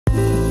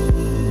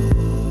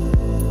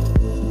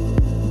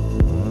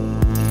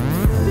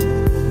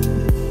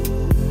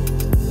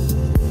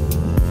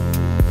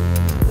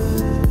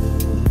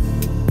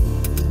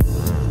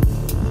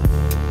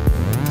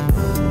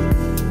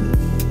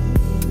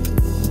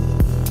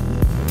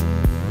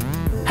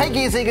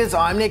Hey Gear Seekers,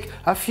 I'm Nick.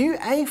 A few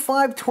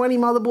A520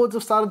 motherboards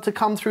have started to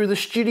come through the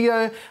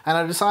studio, and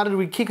I decided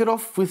we'd kick it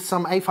off with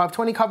some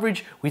A520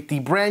 coverage with the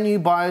brand new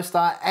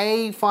Biostar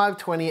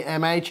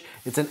A520MH.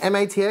 It's an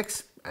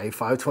MATX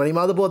A520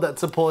 motherboard that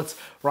supports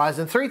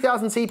Ryzen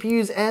 3000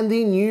 CPUs and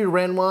the new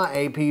Renoir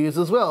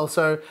APUs as well.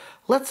 So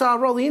let's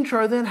roll the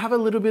intro, then have a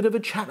little bit of a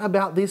chat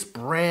about this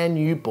brand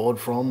new board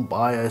from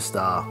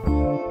Biostar.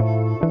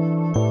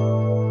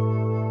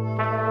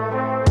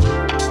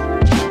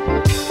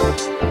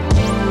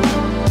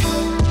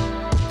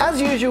 As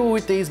usual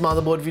with these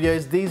motherboard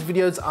videos, these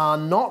videos are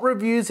not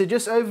reviews, they're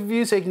just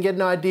overviews so you can get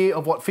an idea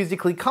of what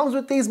physically comes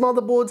with these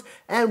motherboards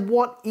and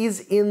what is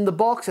in the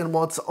box and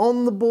what's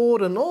on the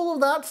board and all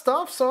of that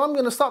stuff. So I'm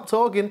going to stop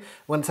talking, I'm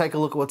going to take a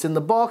look at what's in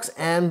the box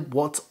and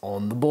what's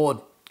on the board.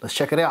 Let's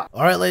check it out.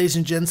 All right, ladies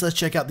and gents, let's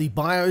check out the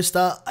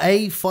Biostar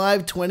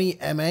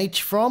A520MH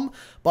from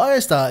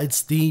Biostar.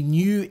 It's the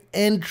new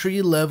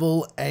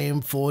entry-level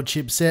AM4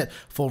 chipset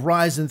for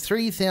Ryzen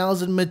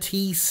 3000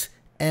 Matisse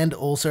and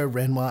also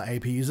Renoir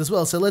APUs as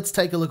well. So let's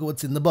take a look at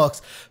what's in the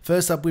box.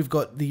 First up, we've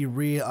got the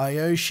rear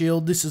IO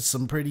shield. This is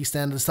some pretty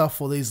standard stuff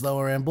for these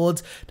lower end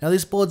boards. Now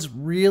this board's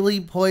really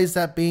poised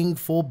at being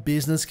for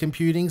business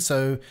computing,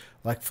 so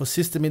like for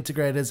system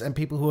integrators and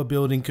people who are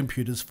building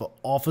computers for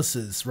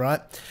offices,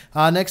 right?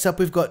 Next up,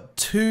 we've got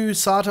two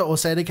SATA or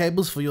SATA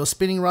cables for your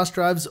spinning rush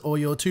drives or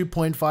your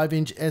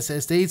 2.5-inch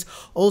SSDs.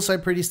 Also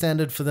pretty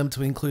standard for them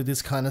to include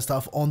this kind of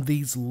stuff on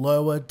these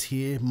lower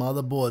tier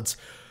motherboards.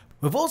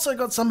 We've also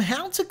got some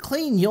how to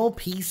clean your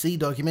PC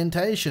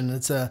documentation.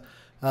 It's a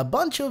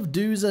bunch of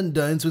do's and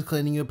don'ts with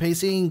cleaning your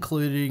PC,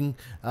 including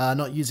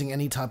not using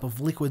any type of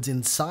liquids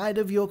inside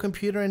of your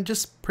computer and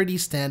just pretty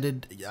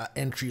standard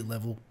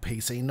entry-level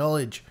PC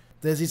knowledge.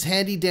 There's this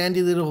handy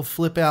dandy little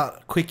flip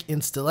out quick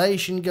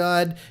installation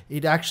guide.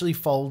 It actually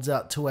folds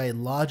out to a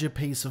larger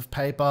piece of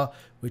paper,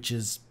 which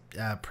is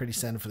pretty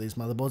standard for these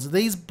motherboards.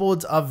 These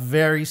boards are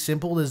very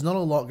simple. There's not a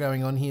lot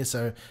going on here,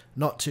 so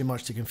not too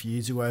much to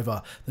confuse you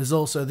over. There's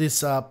also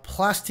this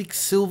plastic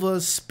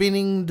silver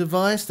spinning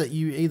device that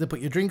you either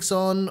put your drinks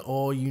on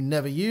or you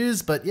never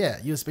use, but yeah,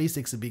 USB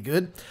sticks would be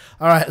good.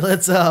 All right,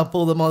 let's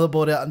pull the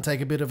motherboard out and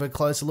take a bit of a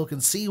closer look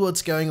and see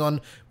what's going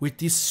on with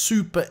this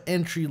super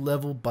entry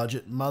level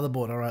budget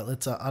motherboard. All right,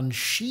 let's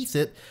unsheath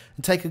it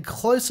and take a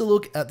closer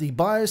look at the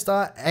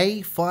Biostar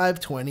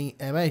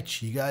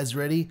A520MH. You guys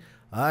ready?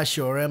 I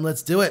sure am,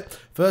 let's do it.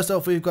 First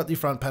off, we've got the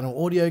front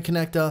panel audio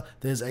connector,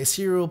 there's a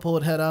serial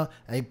port header,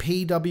 a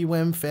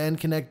PWM fan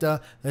connector,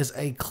 there's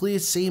a clear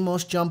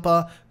CMOS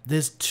jumper,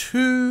 there's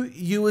two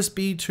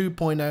USB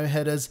 2.0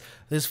 headers,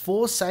 there's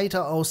four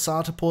SATA or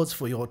SATA ports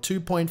for your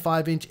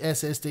 2.5-inch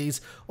SSDs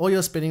or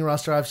your spinning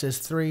rush drives. There's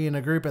three in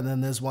a group, and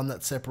then there's one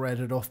that's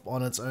separated off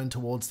on its own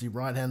towards the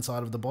right-hand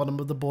side of the bottom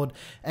of the board.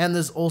 And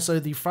there's also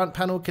the front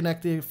panel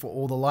connector for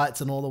all the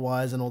lights and all the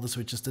wires and all the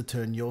switches to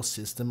turn your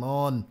system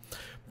on.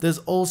 There's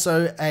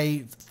also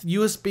a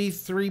USB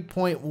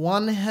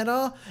 3.1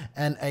 header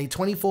and a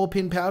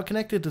 24-pin power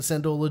connector to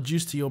send all the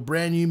juice to your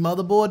brand new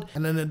motherboard,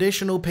 and an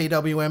additional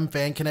PWM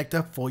fan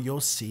connector for your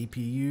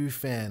CPU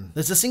fan.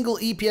 There's a single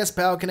EPS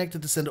power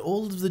connector to send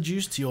all of the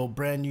juice to your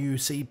brand new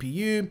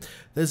CPU.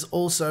 There's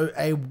also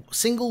a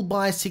single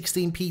by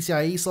 16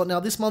 PCIe slot. Now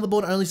this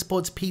motherboard only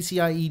supports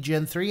PCIe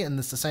Gen 3, and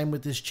it's the same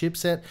with this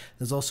chipset.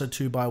 There's also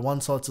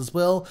 2x1 slots as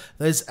well.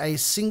 There's a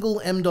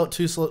single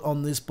M.2 slot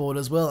on this board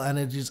as well, and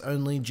it is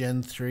only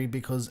Gen 3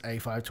 because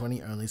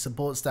A520 only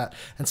supports that.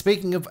 And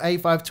speaking of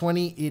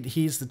A520,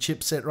 here's the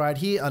chipset right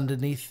here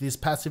underneath this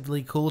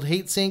passively cooled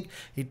heatsink.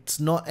 It's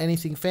not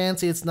anything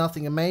fancy, it's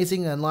nothing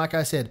amazing, and like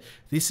I said,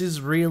 this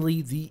is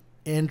really the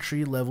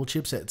entry-level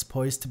chipset. It's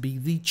poised to be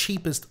the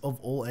cheapest of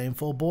all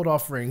AM4 board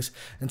offerings.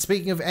 And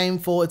speaking of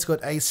AM4, it's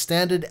got a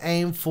standard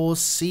AM4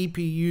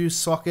 CPU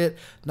socket.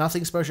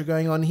 Nothing special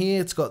going on here.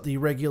 It's got the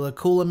regular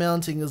cooler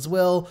mounting as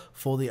well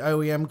for the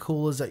OEM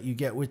coolers that you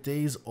get with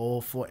these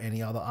or for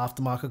any other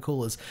aftermarket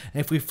coolers.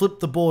 And if we flip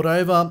the board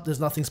over, there's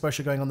nothing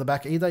special going on the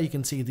back either. You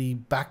can see the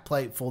back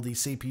plate for the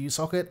CPU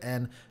socket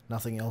and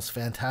nothing else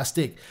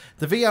fantastic.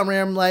 The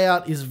VRM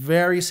layout is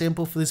very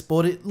simple for this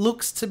board. It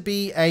looks to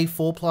be a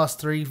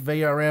 4+3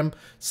 VRM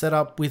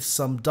setup with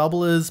some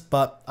doublers,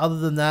 but other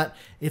than that,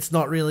 it's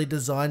not really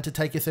designed to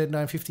take your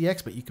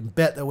 3950X, but you can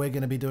bet that we're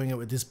going to be doing it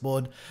with this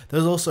board.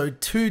 There's also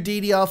two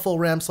DDR4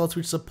 RAM slots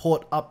which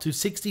support up to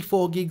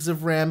 64 gigs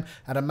of RAM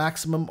at a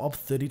maximum of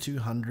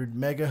 3200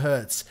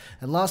 megahertz.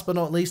 And last but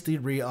not least, the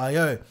rear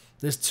IO.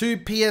 There's two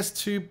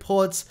PS2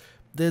 ports.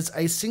 There's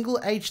a single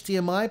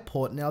HDMI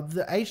port. Now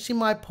the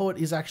HDMI port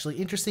is actually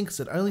interesting because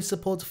it only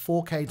supports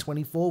 4K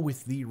 24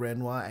 with the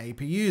Renoir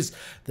APUs.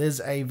 There's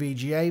a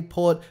VGA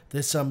port,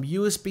 there's some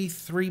USB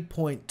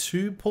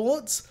 3.2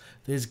 ports,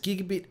 there's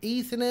gigabit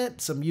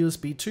Ethernet, some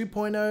USB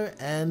 2.0,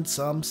 and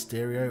some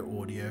stereo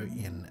audio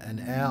in and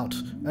out.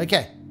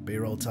 Okay,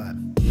 B-roll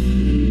time.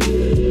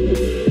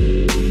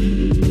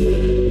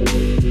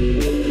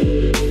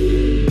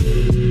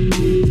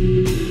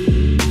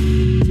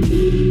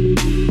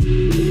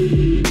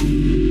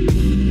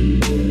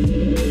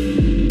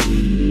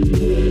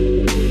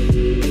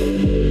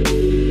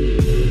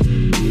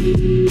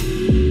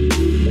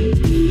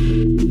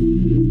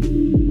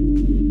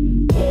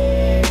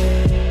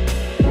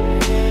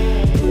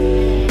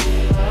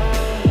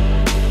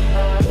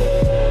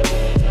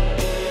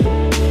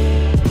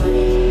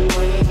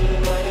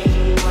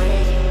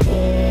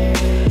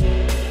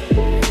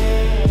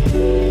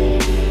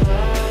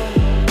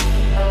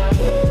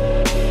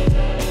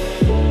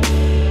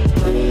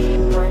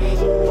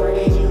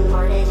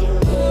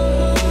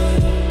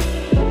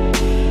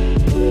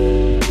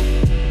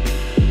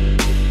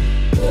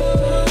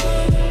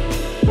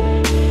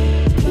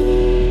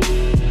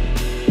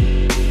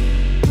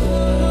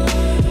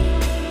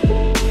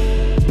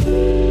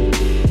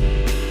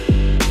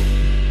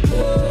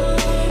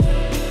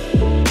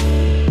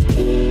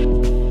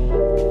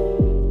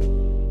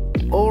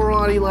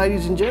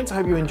 ladies and gents, I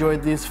hope you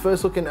enjoyed this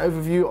first look and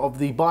overview of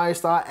the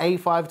Biostar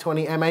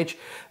A520MH.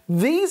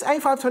 These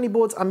A520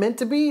 boards are meant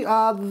to be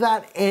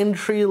that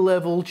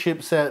entry-level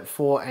chipset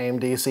for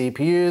AMD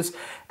CPUs,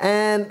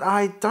 and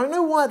I don't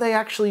know why they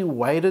actually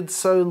waited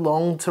so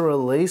long to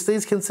release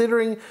these,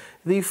 considering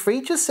the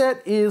feature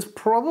set is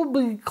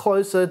probably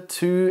closer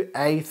to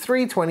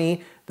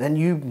A320 than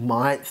you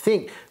might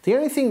think. The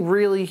only thing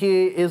really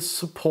here is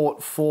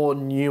support for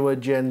newer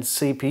gen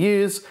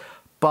CPUs,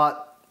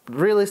 but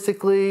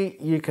realistically,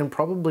 you can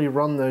probably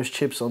run those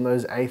chips on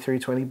those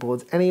A320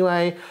 boards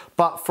anyway.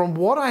 But from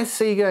what I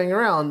see going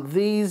around,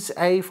 these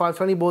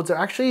A520 boards are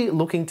actually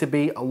looking to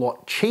be a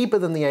lot cheaper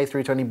than the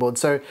A320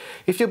 boards. So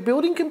if you're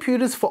building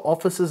computers for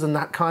offices and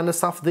that kind of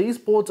stuff, these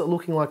boards are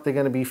looking like they're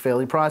going to be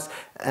fairly priced.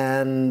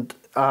 And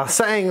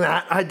saying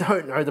that, I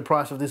don't know the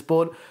price of this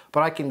board,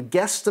 but I can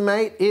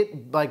guesstimate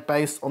it, like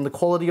based on the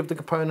quality of the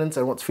components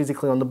and what's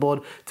physically on the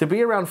board, to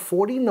be around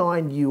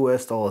 $49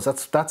 US.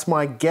 That's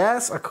my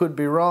guess. I could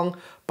be wrong,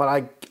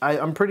 but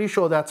I'm pretty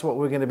sure that's what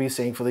we're going to be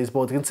seeing for these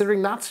boards,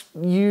 considering that's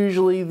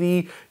usually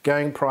the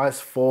going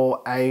price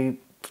for a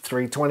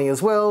 320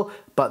 as well,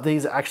 but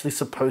these are actually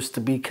supposed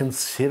to be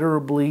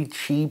considerably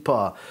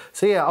cheaper.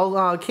 So yeah,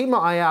 I'll keep my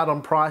eye out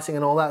on pricing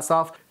and all that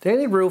stuff. The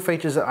only real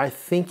features that I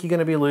think you're going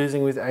to be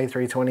losing with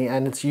A320,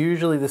 and it's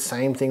usually the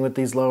same thing with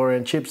these lower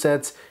end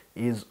chipsets,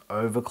 is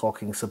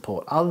overclocking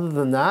support. Other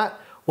than that,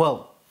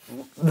 well,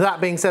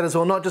 that being said as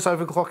well, not just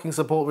overclocking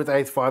support with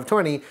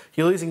A520,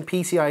 you're losing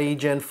PCIe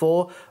Gen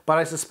 4, but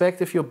I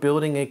suspect if you're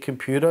building a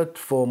computer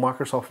for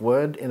Microsoft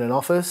Word in an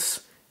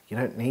office, you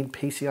don't need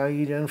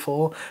PCIe Gen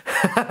 4.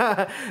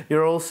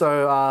 You're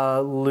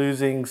also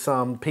losing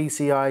some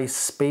PCIe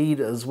speed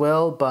as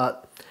well,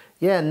 but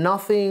yeah,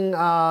 nothing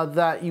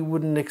that you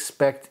wouldn't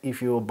expect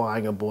if you were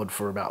buying a board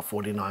for about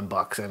 49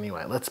 bucks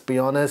anyway. Let's be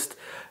honest,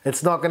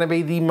 it's not going to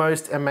be the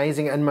most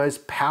amazing and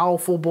most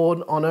powerful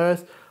board on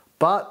earth,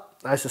 but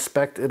I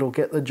suspect it'll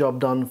get the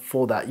job done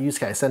for that use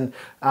case. And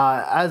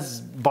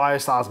as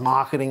Biostar's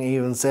marketing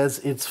even says,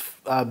 it's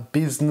a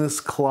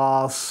business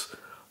class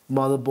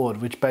motherboard,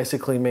 which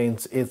basically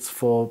means it's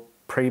for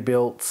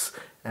pre-builts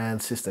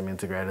and system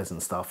integrators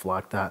and stuff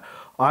like that.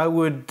 I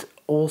would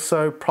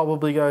also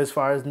probably go as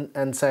far as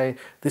and say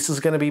this is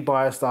going to be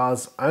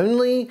Biostar's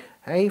only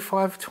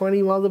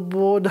A520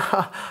 motherboard.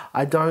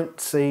 I don't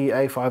see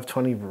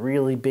A520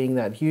 really being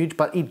that huge,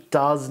 but it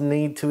does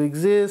need to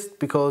exist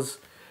because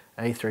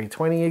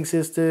A320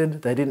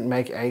 existed. They didn't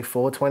make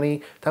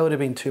A420. That would have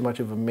been too much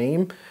of a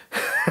meme.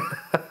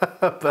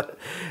 But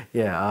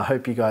yeah, I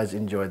hope you guys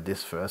enjoyed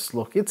this first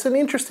look. It's an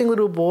interesting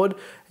little board.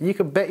 You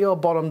can bet your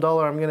bottom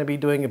dollar I'm going to be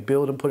doing a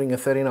build and putting a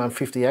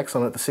 3950X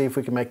on it to see if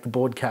we can make the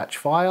board catch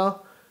fire.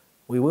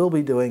 We will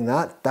be doing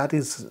that. That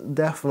is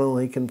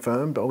definitely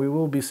confirmed, but we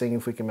will be seeing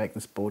if we can make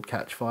this board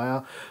catch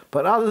fire.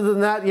 But other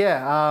than that,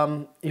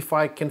 yeah, if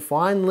I can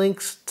find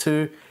links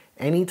to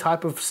any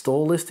type of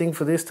store listing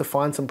for this to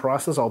find some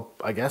prices,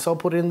 I guess I'll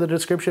put it in the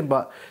description.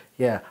 But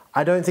yeah,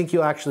 I don't think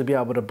you'll actually be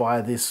able to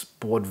buy this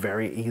board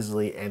very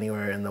easily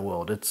anywhere in the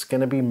world. It's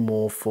going to be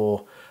more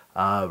for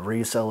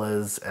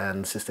resellers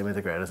and system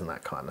integrators and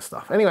that kind of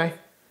stuff. Anyway,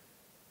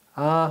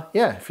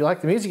 yeah, if you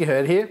like the music you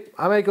heard here,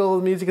 I make all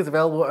the music. It's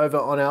available over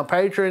on our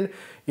Patreon.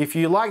 If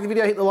you liked the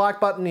video, hit the like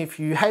button. If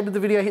you hated the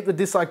video, hit the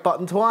dislike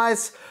button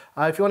twice.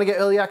 If you want to get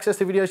early access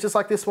to videos just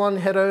like this one,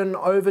 head on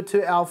over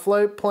to our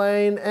float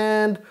plane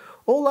and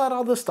all that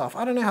other stuff.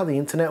 I don't know how the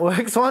internet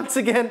works. Once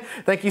again,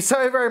 thank you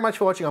so very much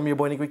for watching. I'm your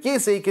boy Nick with Gear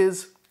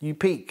Seekers. You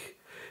peak,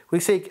 we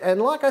seek.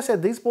 And like I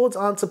said, these boards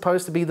aren't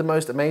supposed to be the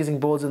most amazing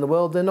boards in the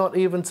world. They're not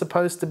even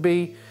supposed to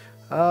be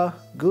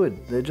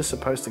good. They're just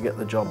supposed to get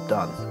the job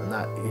done. And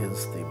that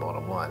is the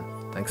bottom line.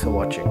 Thanks for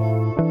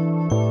watching.